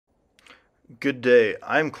Good day.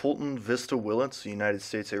 I'm Colton Vista Willits, the United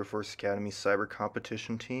States Air Force Academy Cyber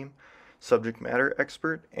Competition Team, subject matter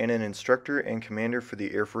expert, and an instructor and commander for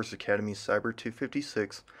the Air Force Academy Cyber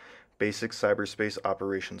 256 Basic Cyberspace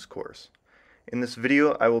Operations course. In this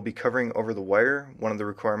video, I will be covering Over the Wire, one of the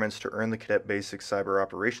requirements to earn the Cadet Basic Cyber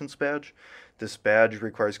Operations badge. This badge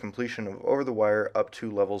requires completion of Over the Wire up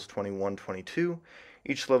to levels 21-22.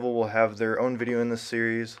 Each level will have their own video in this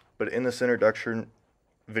series, but in this introduction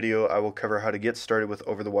video, I will cover how to get started with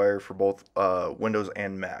Over the Wire for both Windows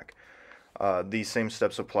and Mac. These same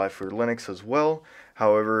steps apply for Linux as well.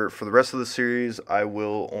 However, for the rest of the series, I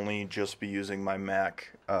will only just be using my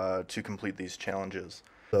Mac to complete these challenges.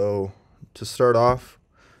 So, to start off,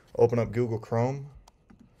 open up Google Chrome,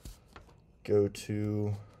 go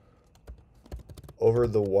to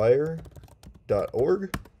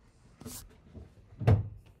OverTheWire.org.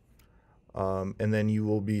 And then you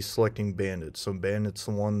will be selecting Bandit. So Bandit's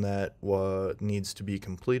the one that needs to be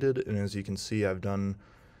completed, and as you can see, I've done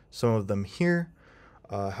some of them here.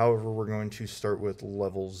 However, we're going to start with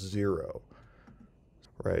level 0.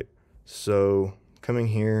 Right, so coming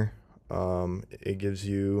here, it gives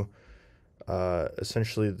you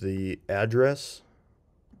essentially the address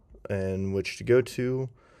in which to go to,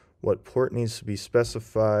 what port needs to be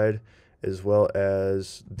specified, as well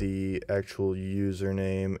as the actual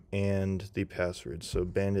username and the password. So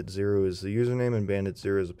Bandit0 is the username and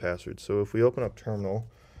Bandit0 is the password. So if we open up Terminal,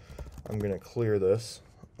 I'm going to clear this,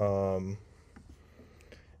 and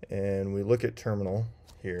we look at Terminal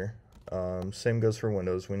here. Same goes for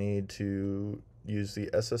Windows. We need to use the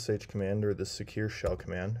SSH command, or the secure shell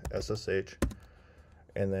command, SSH,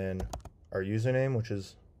 and then our username, which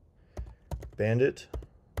is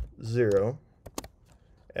Bandit0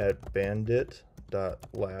 at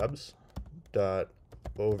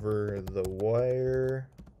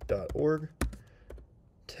bandit.labs.overthewire.org,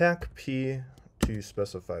 TAC P to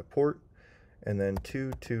specify port, and then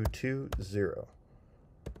 2220.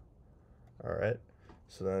 Alright,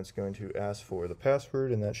 so then it's going to ask for the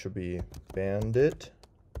password, and that should be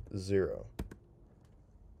bandit0.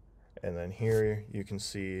 And then here you can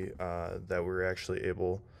see that we're actually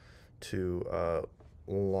able to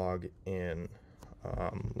log in.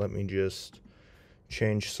 Let me just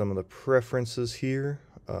change some of the preferences here.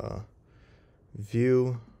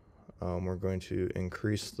 View, we're going to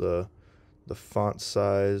increase the font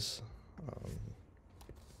size,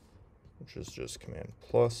 which is just Command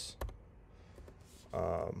plus,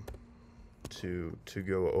 to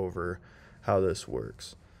go over how this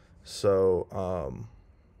works. So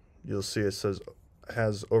you'll see it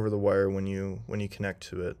has Over the Wire when you connect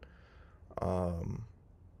to it.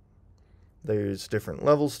 There's different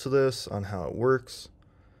levels to this on how it works,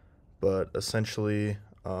 but essentially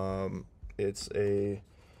it's a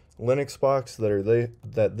Linux box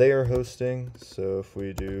that they are hosting. So if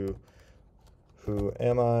we do who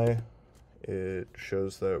am I, it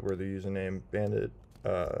shows that we're the username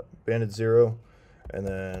Bandit0, and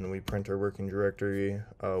then we print our working directory.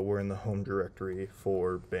 We're in the home directory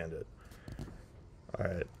for Bandit.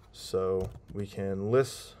 Alright, so we can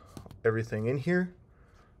list everything in here.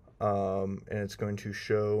 And it's going to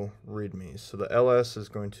show README. So the ls is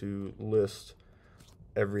going to list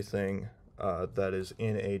everything that is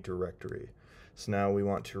in a directory. So now we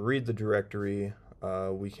want to read the directory.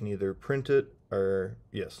 We can either print it or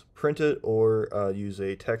use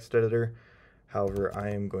a text editor. However,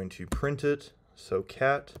 I am going to print it. So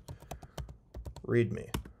cat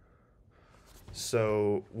README.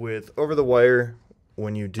 So with Over the Wire,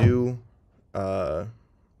 when you do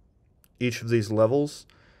each of these levels,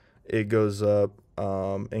 it goes up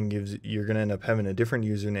and you're going to end up having a different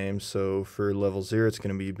username. So for level 0, it's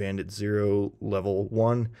going to be Bandit0. Level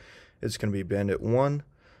 1, it's going to be Bandit1.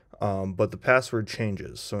 But the password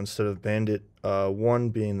changes. So instead of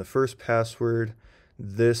Bandit1 being the first password,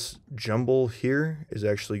 this jumble here is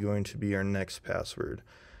actually going to be our next password.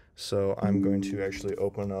 So I'm going to actually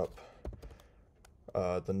open up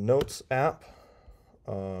the Notes app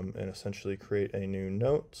and essentially create a new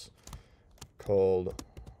Notes called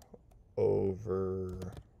Over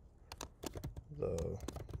the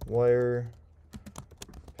Wire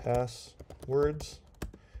passwords,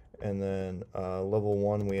 and then level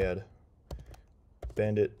 1 we had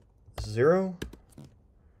Bandit0,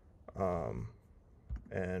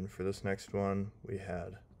 and for this next one we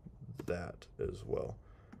had that as well.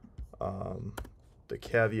 The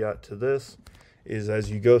caveat to this is,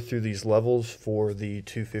 as you go through these levels for the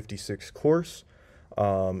 256 course,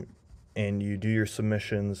 and you do your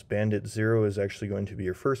submissions, Bandit0 is actually going to be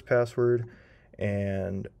your first password,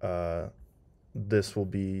 and this will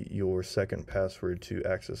be your second password to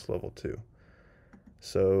access level 2.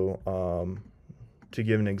 So to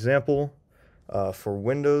give an example, for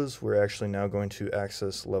Windows, we're actually now going to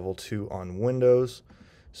access level 2 on Windows.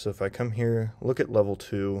 So if I come here, look at level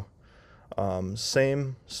 2,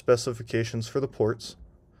 same specifications for the ports,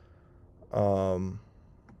 and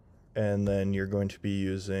then you're going to be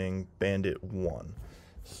using Bandit 1.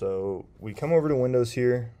 So we come over to Windows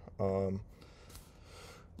here, we're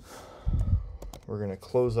going to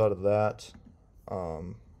close out of that,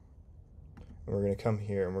 and we're going to come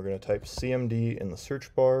here and we're going to type CMD in the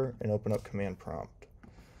search bar and open up command prompt.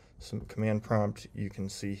 So command prompt, you can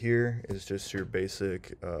see here, is just your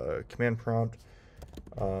basic command prompt.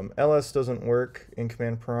 LS doesn't work in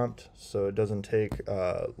command prompt, so it doesn't take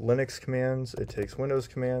Linux commands, it takes Windows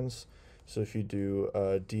commands. So if you do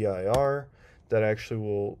dir, that actually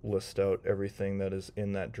will list out everything that is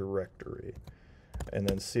in that directory. And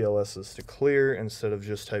then CLS is to clear instead of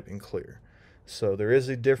just typing clear. So there is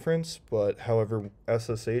a difference, but however,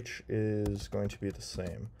 SSH is going to be the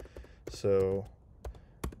same. So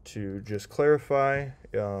to just clarify,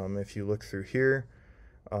 if you look through here,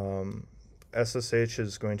 SSH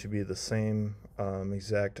is going to be the same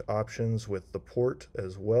exact options with the port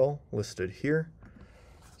as well listed here.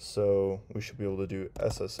 So we should be able to do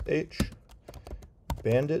SSH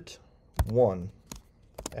bandit 1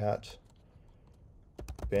 at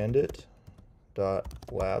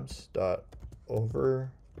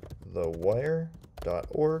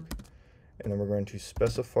bandit.labs.overthewire.org, and then we're going to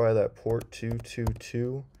specify that port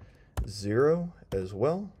 2220 as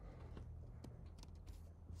well.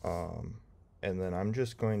 And then I'm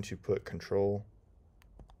just going to put control,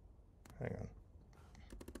 hang on,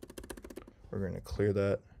 we're going to clear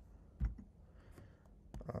that,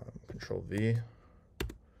 control V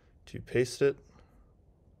to paste it.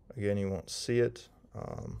 Again, you won't see it.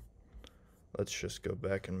 Let's just go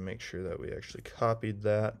back and make sure that we actually copied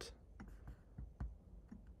that.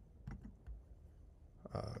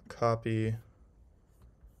 Copy,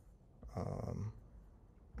 and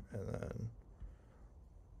then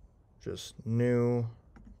just new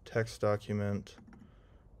text document.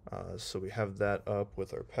 So we have that up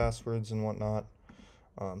with our passwords and whatnot.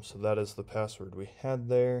 So that is the password we had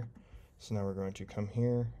there. So now we're going to come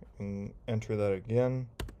here and enter that again,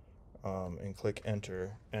 and click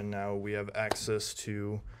enter. And now we have access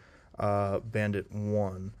to Bandit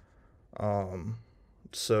 1.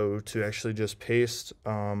 So to actually just paste,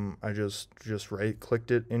 I just right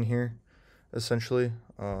clicked it in here, essentially.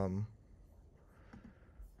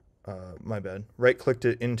 My bad. Right clicked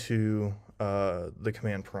it into the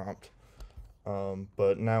command prompt.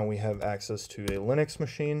 But now we have access to a Linux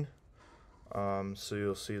machine. So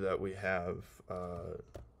you'll see that we have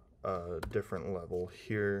a different level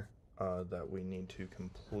here that we need to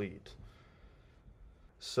complete.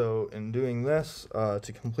 So in doing this,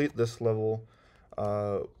 to complete this level,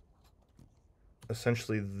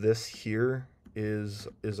 essentially this here is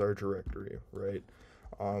our directory, right?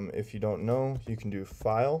 If you don't know, you can do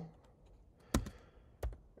file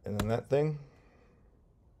and then that thing.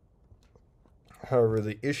 However,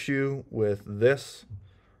 the issue with this,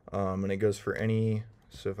 and it goes for any,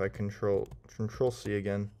 so if I control C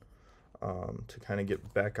again, to kind of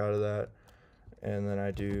get back out of that, and then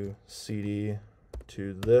I do CD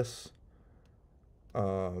to this,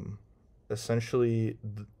 essentially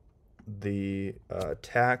the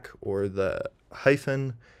tac or the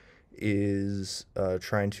hyphen is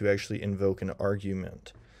trying to actually invoke an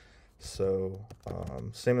argument. So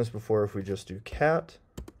same as before, if we just do cat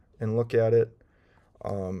and look at it,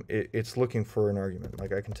 it's looking for an argument.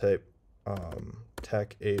 Like I can type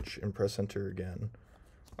tac h and press enter again,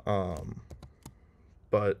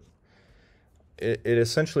 but it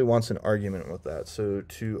essentially wants an argument with that. So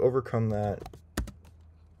to overcome that,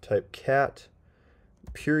 type cat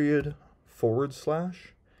period /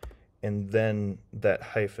 and then that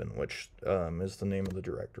hyphen, which is the name of the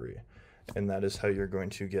directory. And that is how you're going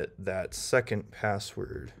to get that second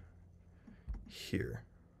password here.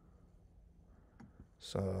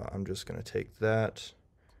 So I'm just going to take that,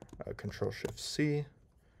 Control-Shift-C,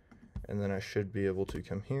 and then I should be able to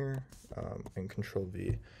come here and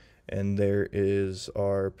Control-V. And there is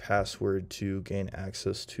our password to gain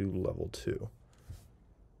access to level 2.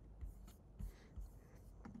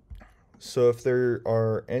 So if there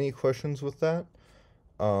are any questions with that,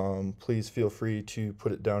 please feel free to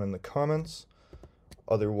put it down in the comments.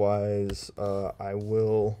 Otherwise, I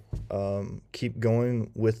will keep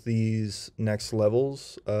going with these next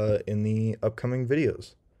levels in the upcoming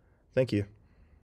videos. Thank you.